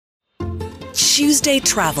Tuesday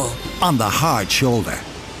Travel on the Hard Shoulder.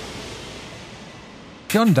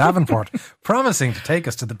 Fionn Davenport promising to take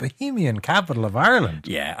us to the Bohemian capital of Ireland.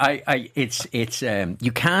 Yeah, it's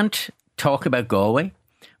you can't talk about Galway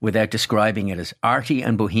without describing it as arty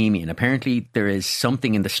and bohemian. Apparently, there is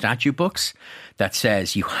something in the statute books that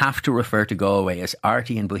says you have to refer to Galway as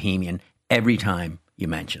arty and bohemian every time you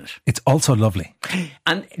mention it. It's also lovely.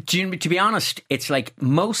 And to be honest, it's like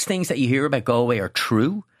most things that you hear about Galway are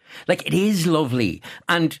true. Like, it is lovely.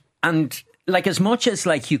 And like, as much as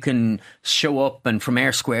like you can show up and from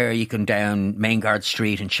Eyre Square you can down Maingard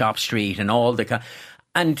Street and Shop Street and all the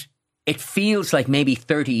and it feels like maybe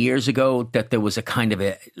 30 years ago that there was a kind of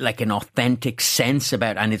an authentic sense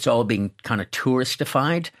about, and it's all being kind of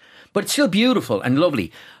touristified, but it's still beautiful and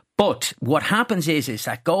lovely. But what happens is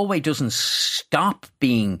that Galway doesn't stop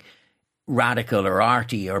being radical or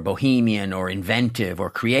arty or bohemian or inventive or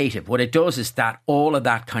creative. What it does is that all of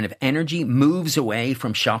that kind of energy moves away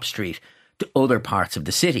from Shop Street to other parts of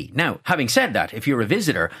the city. Now, having said that, if you're a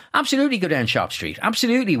visitor, absolutely go down Shop Street.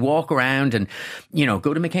 Absolutely walk around and,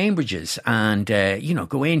 go to McCambridge's and,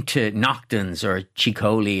 go into Knockton's or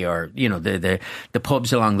Chicoli or, the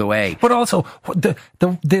pubs along the way. But also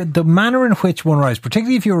the manner in which one arrives,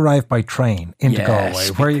 particularly if you arrive by train into Galway,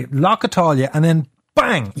 where you lock it all, and then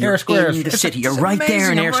bang, Eyre Square in the city. You're right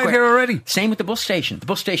there in Eyre Square. Right here already. Same with the bus station. The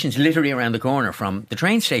bus station's literally around the corner from the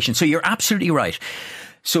train station. So you're absolutely right.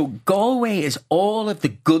 So Galway is all of the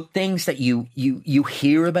good things that you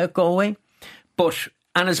hear about Galway.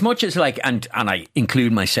 And as much as and I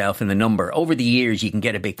include myself in the number, over the years you can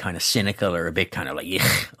get a bit kind of cynical or a bit kind of like,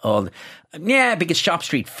 because Shop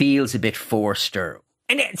Street feels a bit forced and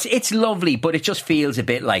it's lovely, but it just feels a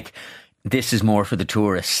bit like this is more for the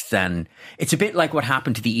tourists than... It's a bit like what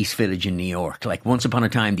happened to the East Village in New York. Like, once upon a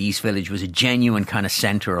time, the East Village was a genuine kind of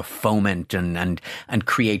centre of foment and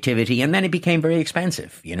creativity, and then it became very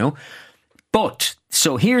expensive, But,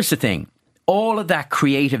 so here's the thing. All of that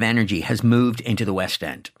creative energy has moved into the West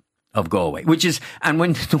End of Galway, and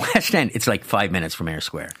when the West End, it's like 5 minutes from Eyre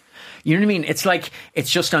Square. You know what I mean? It's like,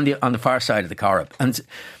 it's just on the far side of the Corrib.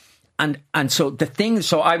 And so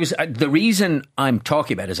the reason I'm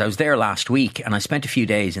talking about it is I was there last week and I spent a few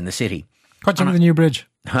days in the city. What do you think of the new bridge?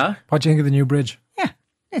 Huh? What do you think of the new bridge? Yeah,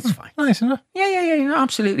 it's fine. Nice, isn't it? Yeah,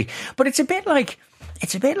 absolutely. But it's a bit like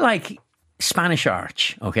Spanish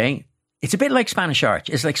Arch, okay? It's a bit like Spanish Arch.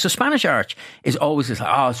 It's like, so Spanish Arch is always it's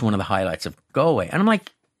one of the highlights of Galway. And I'm like,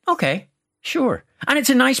 okay, sure. And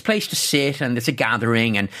it's a nice place to sit and it's a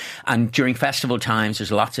gathering and during festival times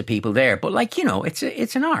there's lots of people there. But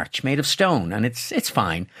it's an arch made of stone and it's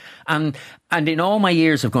fine. And in all my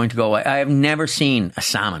years of going to Galway, I have never seen a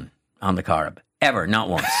salmon on the Corrib. Ever, not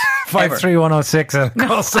once. 53106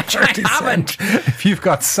 cost of 30 I haven't. If you've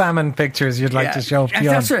got salmon pictures you'd like to show Fionn.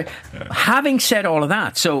 That's right. Having said all of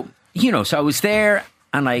that, so I was there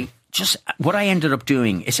and what I ended up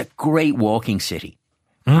doing is a great walking city.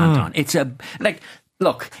 Anton. It's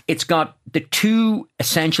it's got the two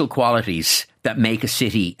essential qualities that make a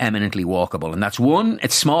city eminently walkable. And that's one,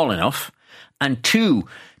 it's small enough. And two,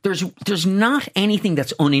 there's not anything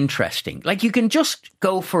that's uninteresting. Like, you can just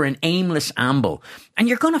go for an aimless amble and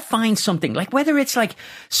you're going to find something, like whether it's like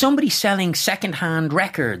somebody selling secondhand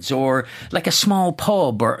records or like a small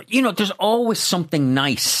pub or, there's always something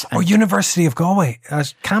nice. Or University of Galway,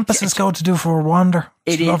 as campuses go to do for a wander.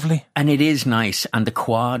 It's lovely. And it is nice. And the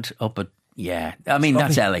quad up at,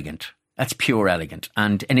 that's elegant. That's pure elegant.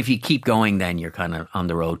 And if you keep going, then you're kind of on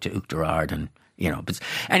the road to Uachtarard and, but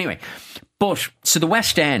anyway, so the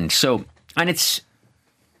West End, I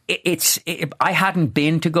hadn't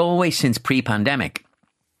been to Galway since pre-pandemic.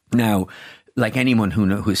 Now, like anyone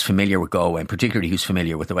who's familiar with Galway, and particularly who's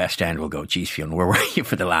familiar with the West End, will go, geez, Fionn, where were you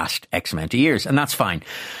for the last X amount of years? And that's fine.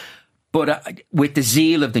 But with the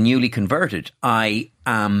zeal of the newly converted, I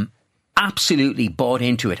absolutely bought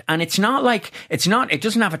into it. And it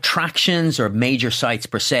doesn't have attractions or major sites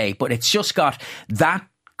per se, but it's just got that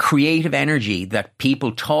creative energy that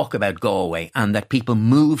people talk about Galway and that people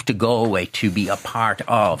move to Galway to be a part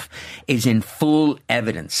of is in full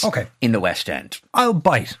evidence in the West End. I'll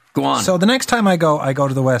bite. Go on. So the next time I go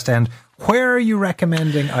to the West End, where are you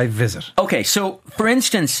recommending I visit? Okay, so for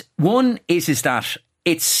instance, one is that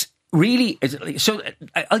it's really... So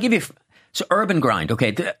I'll give you... So Urban Grind,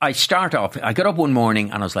 okay, I got up one morning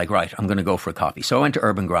and I was like, right, I'm going to go for a coffee. So I went to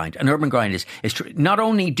Urban Grind, and Urban Grind is not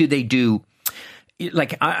only do they do...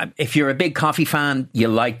 Like, if you're a big coffee fan,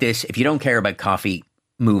 you'll like this. If you don't care about coffee,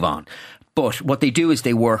 move on. But what they do is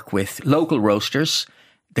they work with local roasters.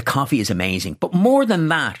 the coffee is amazing. But more than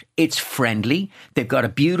that, it's friendly. They've got a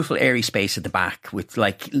beautiful airy space at the back with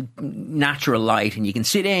like natural light, and you can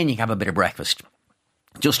sit in, you can have a bit of breakfast.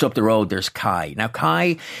 Just up the road, there's Kai. Now,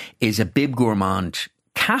 Kai is a bib gourmand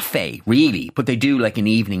cafe, really, but they do like an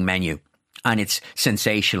evening menu, and it's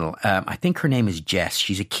sensational. I think her name is Jess.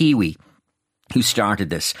 She's a Kiwi who started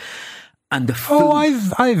this. And the food. Oh,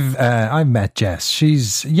 I've met Jess. she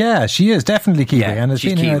is definitely Kiwi, and it's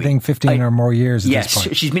been here, I think, 15 or more years at this point.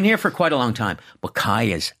 Yes, she's been here for quite a long time. But Kai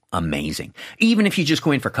is amazing. Even if you just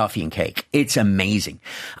go in for coffee and cake, it's amazing.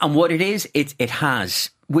 And what it is, it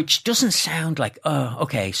has, which doesn't sound like, oh,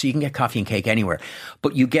 okay, so you can get coffee and cake anywhere.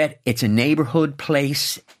 But it's a neighborhood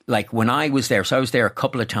place. Like when I was there, so I was there a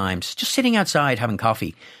couple of times, just sitting outside having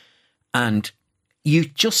coffee, and you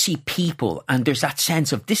just see people, and there's that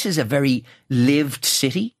sense of this is a very lived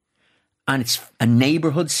city, and it's a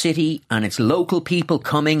neighborhood city, and it's local people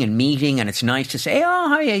coming and meeting, and it's nice to say, oh,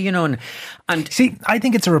 hi, and see, I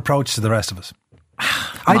think it's a reproach to the rest of us.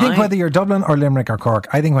 I think whether you're Dublin or Limerick or Cork,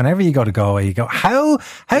 I think whenever you go to Galway, you go, how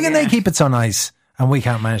can they keep it so nice and we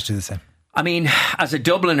can't manage to do the same? I mean, as a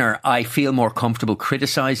Dubliner, I feel more comfortable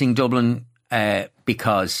criticising Dublin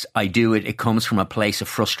because it comes from a place of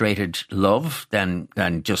frustrated love than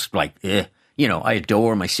just like, I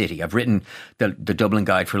adore my city. I've written the Dublin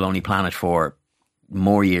Guide for Lonely Planet for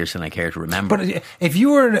more years than I care to remember. But if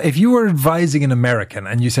you were advising an American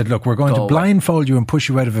and you said, look, we're going to blindfold you and push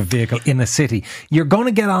you out of a vehicle in a city, you're going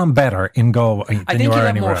to get on better in Galway than I think you are have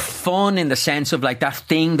anywhere more else. Fun in the sense of like that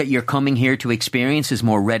thing that you're coming here to experience is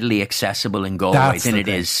more readily accessible in Galway than it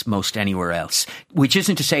is most anywhere else. Which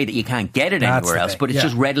isn't to say that you can't get it anywhere else, but it's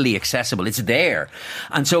just readily accessible. It's there.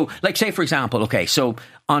 And so, like, say for example, okay, so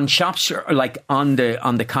on shops, like on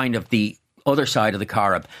the kind of the other side of the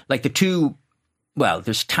Corrib, like the two. Well,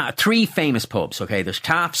 there's three famous pubs, okay? There's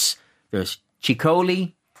Taft's, there's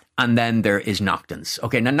Chicoli, and then there is Nocton's.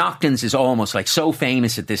 Okay, now Nocton's is almost like so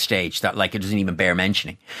famous at this stage that like it doesn't even bear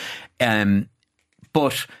mentioning.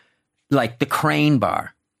 But like the Crane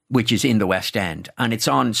Bar, which is in the West End, and it's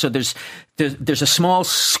on, so there's a small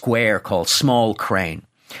square called Small Crane,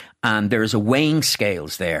 and there's a weighing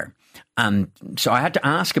scales there. And so I had to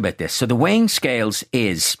ask about this. So the weighing scales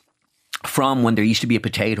is from when there used to be a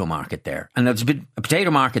potato market there. And there's been a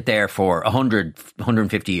potato market there for 100,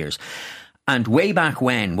 150 years. And way back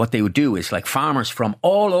when, what they would do is like farmers from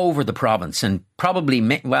all over the province and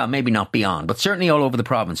probably, well, maybe not beyond, but certainly all over the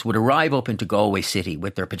province would arrive up into Galway city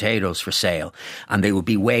with their potatoes for sale. And they would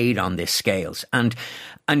be weighed on this scales. And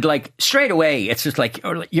like straight away, it's just like,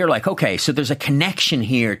 you're like, okay, so there's a connection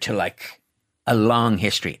here to like a long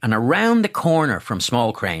history. And around the corner from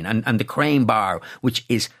Small Crane and the Crane Bar, which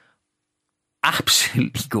is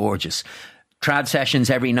absolutely gorgeous. Trad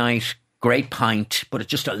sessions every night, great pint, but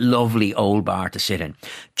it's just a lovely old bar to sit in.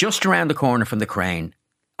 Just around the corner from the Crane,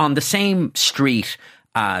 on the same street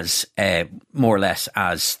as, more or less,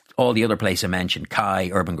 as all the other places I mentioned,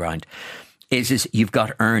 Kai, Urban Grind, is you've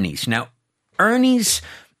got Ernie's. Now, Ernie's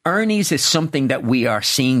is something that we are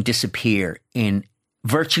seeing disappear in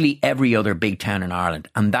virtually every other big town in Ireland,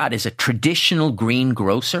 and that is a traditional green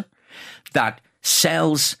grocer that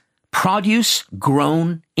sells produce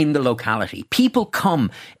grown in the locality. People come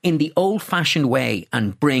in the old-fashioned way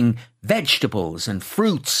and bring vegetables and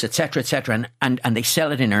fruits, etc., and they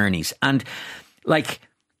sell it in Ernie's. And like,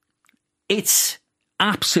 it's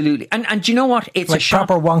absolutely, and do you know what? It's like a shop,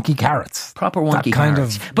 proper wonky carrots. Proper wonky kind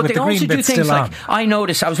carrots. of, but with they the green also do bits things still like, on. I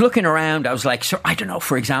noticed, I was looking around, I was like, so I don't know,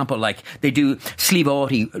 for example, like they do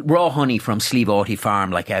Slieveaughty, raw honey from Slieveaughty Farm,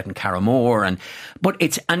 like out in Carramore, but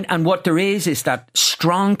it's, and what there is that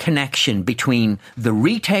strong connection between the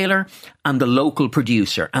retailer and the local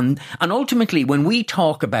producer. And ultimately, when we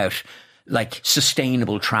talk about like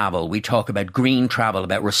sustainable travel, we talk about green travel,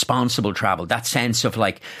 about responsible travel, that sense of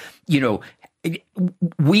like,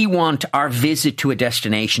 we want our visit to a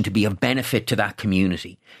destination to be of benefit to that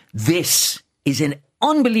community. This is an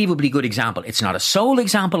unbelievably good example. It's not a sole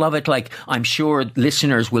example of it. Like, I'm sure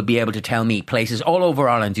listeners will be able to tell me places all over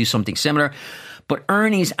Ireland do something similar. But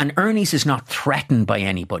Ernie's is not threatened by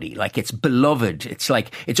anybody. Like, it's beloved. It's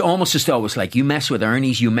like, it's almost as though it's like, you mess with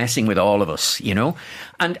Ernie's, you messing with all of us,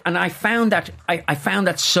 And I found that, I found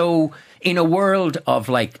that so, in a world of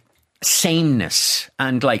like, sameness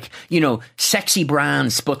and like, sexy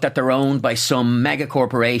brands, but that they're owned by some mega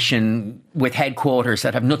corporation with headquarters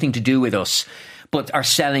that have nothing to do with us, but are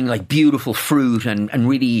selling like beautiful fruit and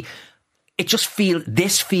really,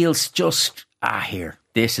 this feels just, here,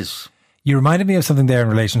 this is. You reminded me of something there in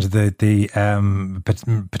relation to the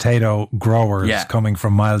potato growers coming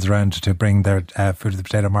from miles around to bring their food to the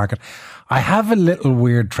potato market. I have a little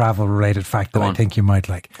weird travel-related fact that I think you might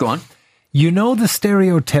like. Go on. You know the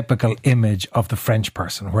stereotypical image of the French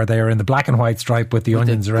person where they are in the black and white stripe with the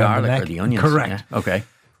onions around the neck? Or the onions. Correct. Yeah. Okay.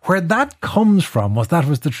 Where that comes from was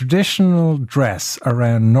the traditional dress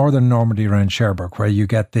around northern Normandy, around Cherbourg, where you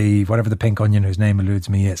get whatever the pink onion whose name eludes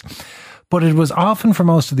me is. But it was often, for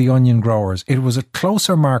most of the onion growers, it was a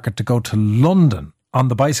closer market to go to London on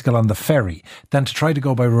the bicycle on the ferry than to try to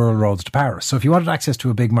go by rural roads to Paris. So if you wanted access to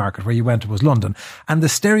a big market, where you went, it was London. And the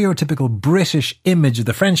stereotypical British image of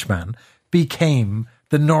the Frenchman became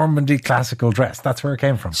the Normandy classical dress. That's where it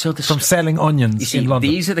came from. So from selling onions in London.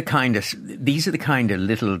 These are the kind of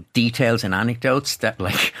little details and anecdotes that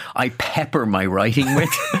like I pepper my writing with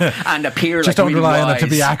and appear just like don't rely on it to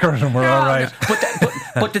be accurate, and we're all right.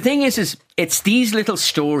 But the thing is it's these little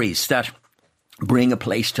stories that bring a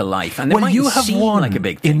place to life, and you have one like a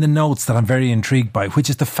big thing in the notes that I'm very intrigued by, which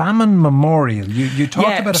is the famine memorial. You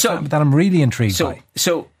talked about that I'm really intrigued by.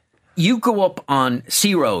 So you go up on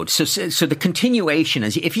Sea Road. So the continuation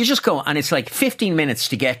is, if you just go, and it's like 15 minutes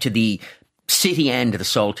to get to the city end of the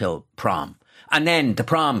Salthill Prom. And then the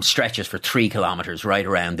prom stretches for 3 kilometres right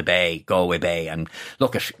around the bay, Galway Bay. And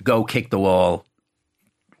look at, go kick the wall.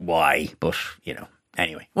 Why? But,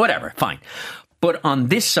 anyway, whatever, fine. But on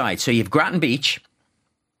this side, so you have Grattan Beach,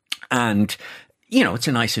 and it's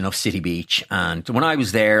a nice enough city beach. And when I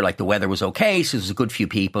was there, like, the weather was okay, so there's a good few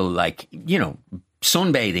people, like,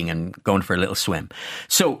 sunbathing and going for a little swim.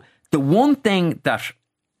 So the one thing that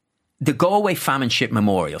the Galway Famine Ship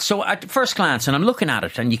Memorial, so at first glance, and I'm looking at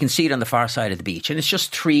it, and you can see it on the far side of the beach, and it's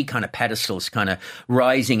just 3 kind of pedestals kind of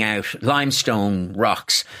rising out, limestone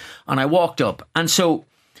rocks. And I walked up, and so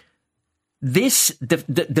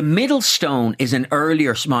the middle stone is an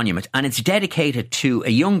earlier monument, and it's dedicated to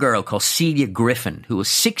a young girl called Celia Griffin, who was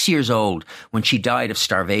 6 years old when she died of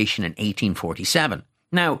starvation in 1847.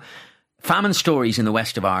 Now, famine stories in the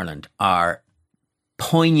west of Ireland are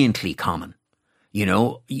poignantly common.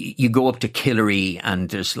 You go up to Killary and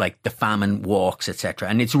there's like the famine walks, etc.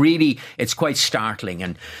 And it's quite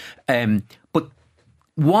startling. And but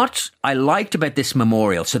what I liked about this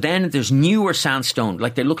memorial, so then there's newer sandstone,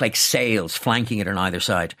 like they look like sails flanking it on either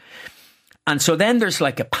side. And so then there's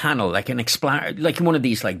like a panel, like one of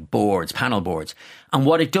these like boards, panel boards. And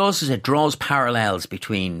what it does is it draws parallels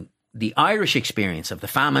between the Irish experience of the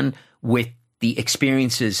famine with the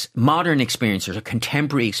experiences, modern experiences or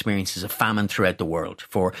contemporary experiences of famine throughout the world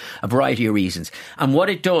for a variety of reasons. And what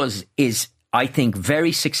it does is, I think,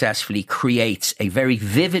 very successfully creates a very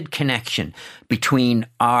vivid connection between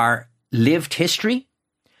our lived history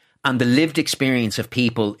and the lived experience of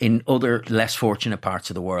people in other less fortunate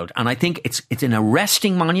parts of the world. And I think it's an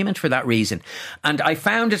arresting monument for that reason. And I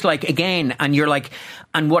found it like, again, and you're like,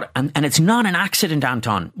 and it's not an accident,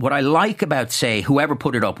 Anton. What I like about, say, whoever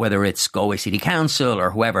put it up, whether it's Galway City Council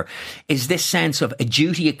or whoever, is this sense of a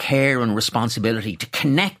duty of care and responsibility to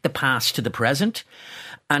connect the past to the present.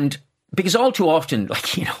 And because all too often,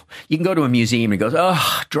 like, you can go to a museum and it goes,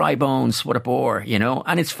 oh, dry bones, what a bore,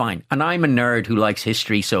 and it's fine. And I'm a nerd who likes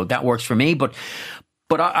history, so that works for me. But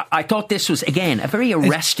I thought this was, again, a very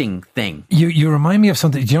arresting thing. You remind me of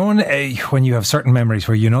something. Do you know when you have certain memories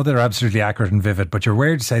where they're absolutely accurate and vivid, but you're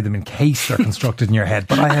weird to say them in case they're constructed in your head?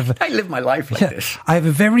 But I live my life like this. I have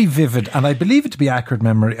a very vivid, and I believe it to be accurate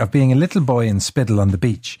memory of being a little boy in Spiddle on the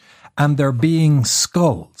beach. And there being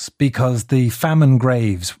skulls, because the famine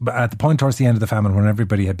graves, at the point towards the end of the famine, when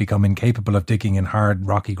everybody had become incapable of digging in hard,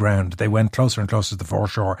 rocky ground, they went closer and closer to the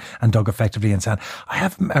foreshore and dug effectively in sand. I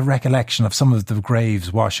have a recollection of some of the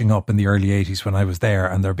graves washing up in the early 80s when I was there,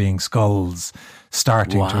 and there being skulls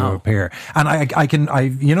starting to appear. And I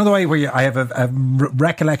the way where I have a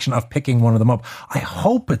recollection of picking one of them up. I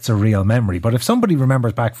hope it's a real memory, but if somebody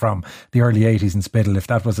remembers back from the early 80s in Spiddle, if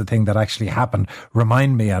that was a thing that actually happened,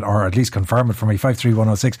 remind me, or at least confirm it for me.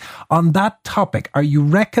 53106. On that topic, are you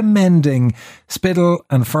recommending Spiddle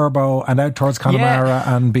and Furbo and out towards Connemara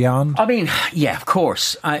and beyond? I mean, yeah, of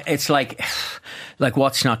course. It's like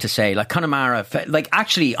what's not to say? Like Connemara, like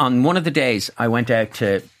actually on one of the days I went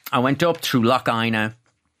up through Lough Ina,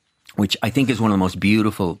 which I think is one of the most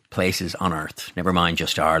beautiful places on earth. Never mind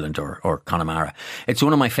just Ireland or Connemara. It's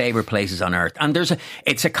one of my favourite places on earth. And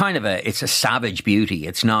it's a savage beauty.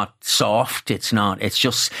 It's not soft. It's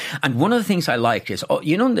just, and one of the things I liked is,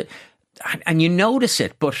 and you notice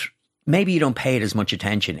it, but maybe you don't pay it as much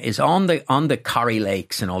attention, is on the Corrie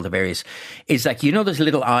Lakes and all the various, is like, there's a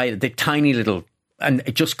little island, the tiny little, and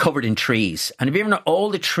it just covered in trees. And if you ever know,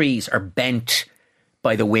 all the trees are bent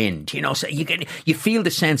by the wind, you know, so you feel the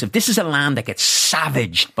sense of this is a land that gets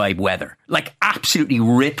savaged by weather, like absolutely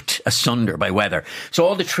ripped asunder by weather. So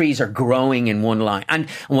all the trees are growing in one line. And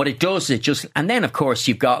what it does is and then of course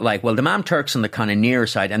you've got like, well, the Mam Turks on the kind of nearer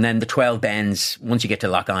side, and then the 12 Bens, once you get to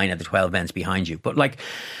Lough Ina, the 12 Bens behind you. But like,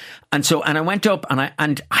 and I went up and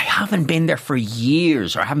I haven't been there for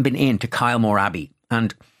years, or I haven't been into Kylemore Abbey.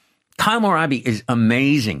 And Kylemore Abbey is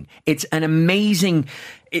amazing. It's an amazing,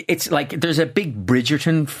 it's like there's a big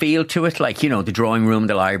Bridgerton feel to it. Like, you know, the drawing room,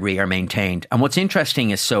 the library are maintained. And what's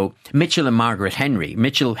interesting is, so Mitchell and Margaret Henry.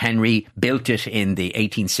 Mitchell Henry built it in the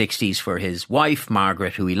 1860s for his wife,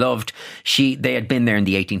 Margaret, who he loved. They had been there in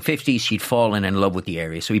the 1850s. She'd fallen in love with the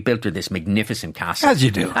area. So he built her this magnificent castle. As you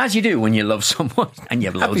do. As you do when you love someone and you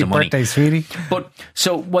have loads of money. Happy birthday, sweetie. But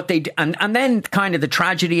so what they, and then kind of the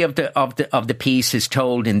tragedy of the piece is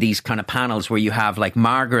told in these kind of panels where you have like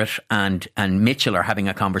Margaret and Mitchell are having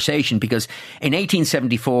a conversation, because in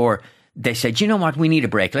 1874 they said, you know what, we need a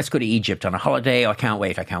break, let's go to Egypt on a holiday. I can't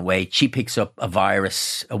wait. She picks up a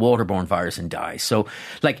waterborne virus, and dies. So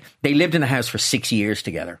like they lived in the house for 6 years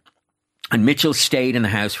together, and Mitchell stayed in the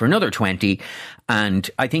house for another 20,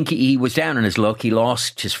 and I think he was down on his luck. He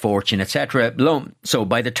lost his fortune, etc. So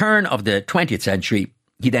by the turn of the 20th century,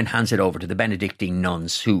 he then hands it over to the Benedictine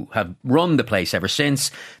nuns, who have run the place ever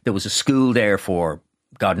since. There was a school there for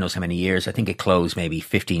God knows how many years. I think it closed maybe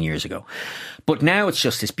 15 years ago. But now it's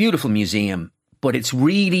just this beautiful museum. But it's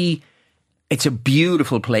a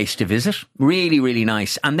beautiful place to visit. Really, really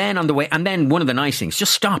nice. And then on the way, and then one of the nice things,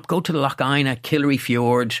 just stop, go to the Lough Ina, Killary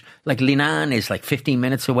Fjord. Like Linan is like 15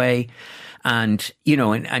 minutes away. And, you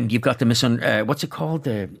know, and you've got the what's it called?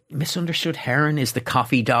 The Misunderstood Heron is the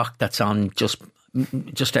coffee dock that's on just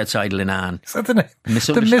outside Linan. Is that the name? I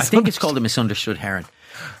think it's called the Misunderstood Heron.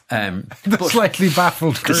 Slightly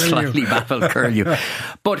baffled curlew.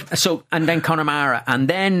 But so, and then Connemara, and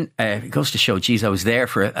then it goes to show, geez, I was there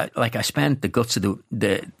for I spent the guts of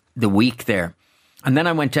the week there, and then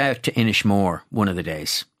I went out to Inishmore one of the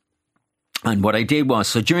days. And what I did was,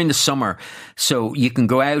 so during the summer, so you can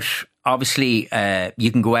go out. Obviously,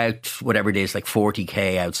 you can go out, whatever it is, like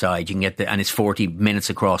 40k outside. You can get and it's 40 minutes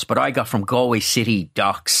across. But I got from Galway City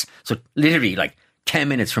docks, so literally like 10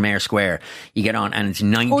 minutes from Ayr Square. You get on, and it's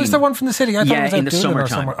 19. Oh, is there one from the city? I thought it was in the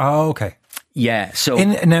summertime. Oh, okay. Yeah. So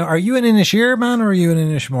now, are you an Inisheer man or are you an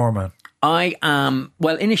Inishmore man? I am,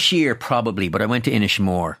 well, Inisheer probably, but I went to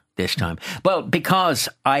Inishmore this time. Well, because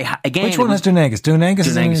which one is Dunagus? Dunagus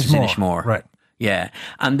is Inishmore. Right. Yeah.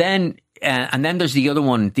 And then there's the other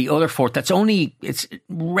one, the other fort it's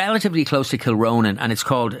relatively close to Kilronan, and it's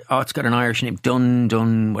got an Irish name,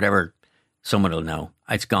 Dun, whatever. Someone will know.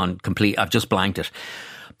 It's gone complete. I've just blanked it.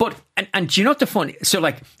 But, and do you know what the funny, so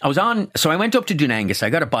like I went up to Dunangus, I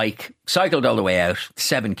got a bike, cycled all the way out,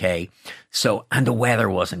 7k. So, and the weather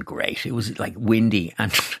wasn't great. It was like windy,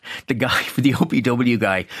 and the OPW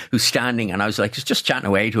guy who's standing, and I was like, just chatting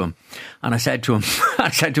away to him. And I said to him,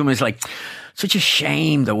 it's like, such a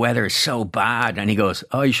shame the weather is so bad. And he goes,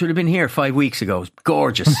 oh, you should have been here 5 weeks ago. It's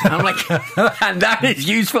gorgeous. And I'm like, and that is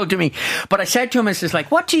useful to me. But I said to him, it's just like,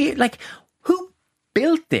 what do you, like, who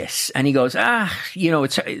built this? And he goes, you know,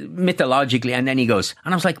 it's mythologically. And then he goes,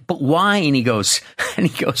 and I was like, but why? And he goes,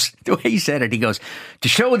 the way he said it, he goes, to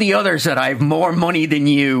show the others that I have more money than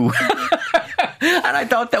you. And I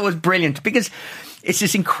thought that was brilliant, because it's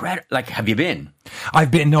just incredible. Like, have you been? I've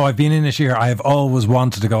been in this year. I have always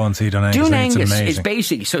wanted to go and see Dunangus. Dunangus is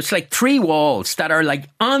basically, so it's like 3 walls that are like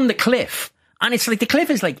on the cliff. And it's like, the cliff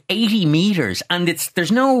is like 80 meters, and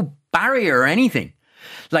there's no barrier or anything.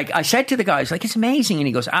 Like, I said to the guys, like, it's amazing. And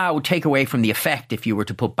he goes, it would take away from the effect if you were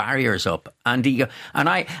to put barriers up. And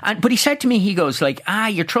but he said to me, he goes like,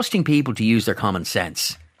 you're trusting people to use their common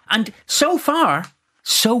sense. And so far,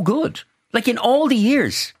 so good. Like, in all the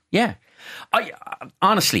years. Yeah.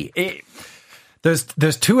 Honestly,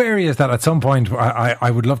 there's 2 areas that at some point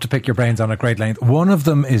I would love to pick your brains on at great length. One of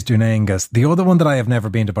them is Dunangus. The other one that I have never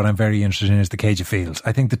been to, but I'm very interested in, is the Cage of Fields.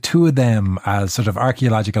 I think the 2 of them, as sort of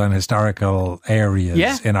archaeological and historical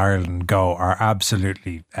areas in Ireland are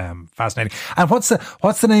absolutely fascinating. And what's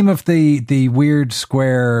the name of the weird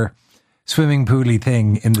square swimming pooly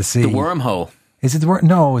thing in the sea? The Wormhole. Is it the word?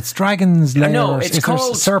 No, it's Dragon's Lair. No, it's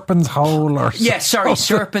called Serpent's Hole.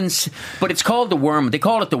 Serpent's. But it's called the Worm. They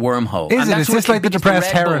call it the Wormhole. Is this like the depressed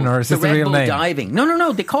heron, or is this the real name? Diving.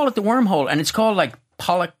 No. They call it the Wormhole, and it's called like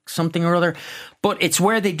Pollock something or other. But it's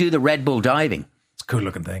where they do the Red Bull diving. It's a cool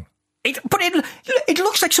looking thing. It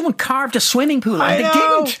looks like someone carved a swimming pool, and they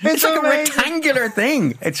didn't. It's like amazing. A rectangular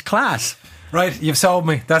thing. It's class. Right, you've sold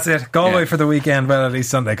me. That's it. Galway for the weekend. Well, at least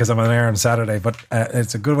Sunday, because I'm on air on Saturday. But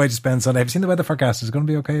it's a good way to spend Sunday. Have you seen the weather forecast? Is it going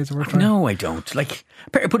to be okay? Is it worth trying? No, I don't.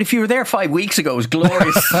 But if you were there 5 weeks ago, it was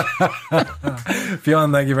glorious.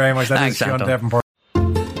 Fionn, thank you very much. That Thanks, is Fionn Anton. Davenport.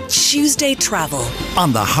 Tuesday Travel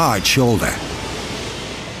On the Hard Shoulder.